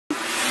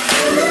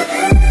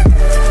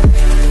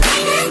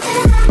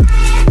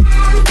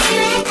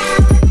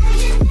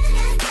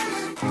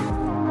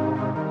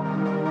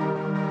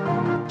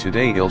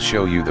Today I'll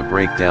show you the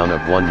breakdown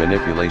of one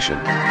manipulation.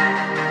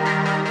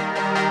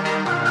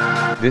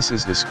 This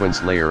is the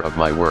sequence layer of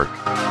my work.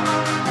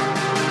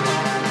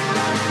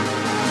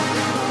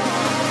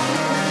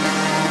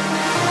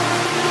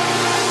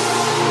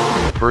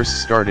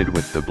 First started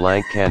with the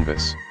blank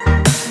canvas.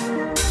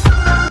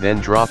 Then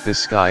dropped this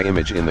sky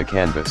image in the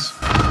canvas.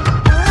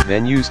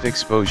 Then used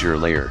exposure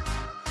layer.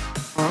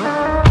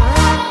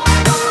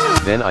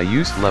 Then I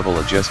used level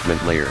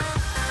adjustment layer.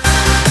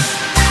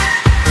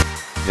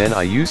 Then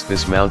I used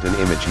this mountain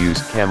image,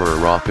 used camera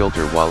raw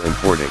filter while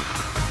importing.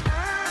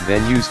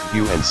 Then used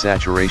hue and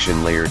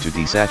saturation layer to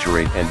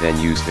desaturate, and then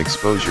used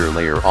exposure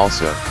layer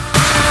also.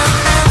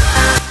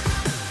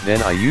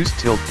 Then I used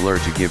tilt blur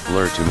to give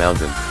blur to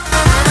mountain.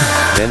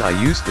 Then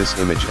I used this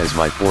image as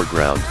my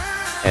foreground,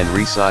 and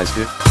resized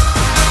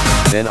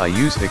it. Then I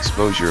used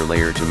exposure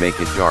layer to make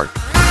it dark.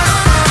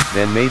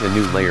 Then made a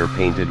new layer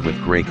painted with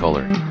gray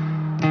color.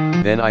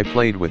 Then I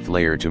played with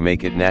layer to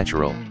make it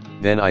natural.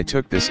 Then I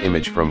took this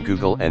image from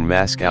Google and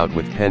mask out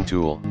with pen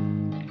tool.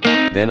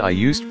 Then I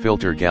used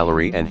filter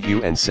gallery and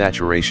hue and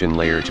saturation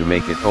layer to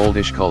make it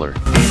oldish color.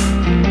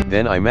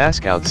 Then I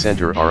mask out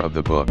center R of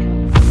the book.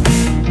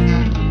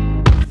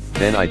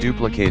 Then I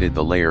duplicated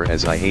the layer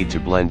as I hate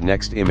to blend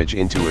next image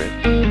into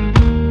it.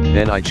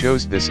 Then I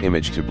chose this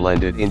image to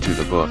blend it into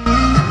the book.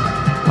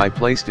 I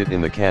placed it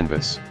in the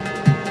canvas.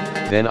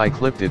 Then I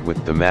clipped it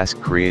with the mask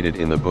created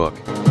in the book.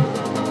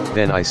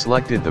 Then I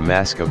selected the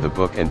mask of the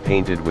book and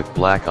painted with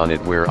black on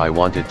it where I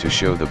wanted to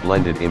show the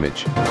blended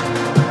image.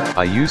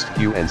 I used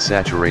hue and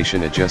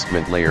saturation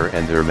adjustment layer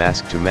and their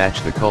mask to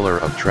match the color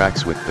of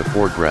tracks with the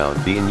foreground.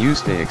 Then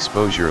used the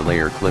exposure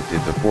layer, clipped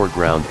it the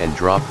foreground and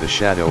dropped the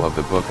shadow of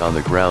the book on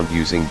the ground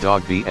using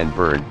dog V and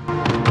burn.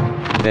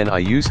 Then I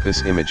used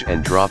this image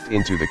and dropped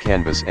into the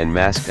canvas and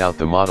masked out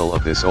the model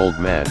of this old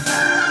man.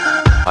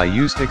 I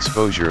used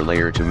exposure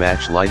layer to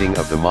match lighting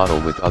of the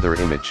model with other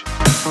image.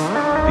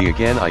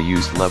 Again I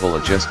used level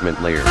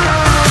adjustment layer.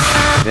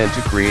 Then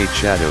to create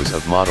shadows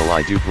of model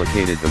I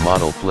duplicated the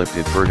model, flipped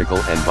it vertical,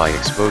 and by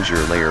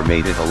exposure layer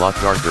made it a lot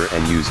darker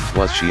and used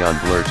Cyan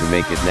blur to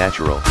make it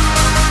natural.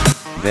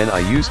 Then I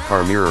used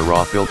car mirror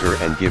raw filter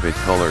and give it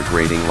color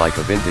grading like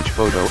a vintage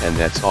photo, and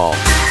that's all.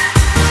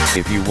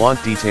 If you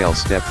want detailed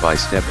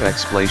step-by-step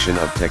explanation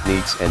of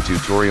techniques and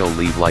tutorial,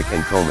 leave like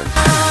and comment.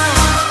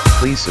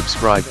 Please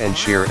subscribe and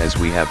share as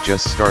we have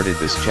just started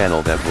this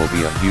channel, that will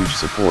be a huge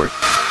support.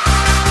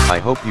 I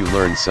hope you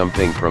learned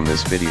something from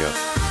this video.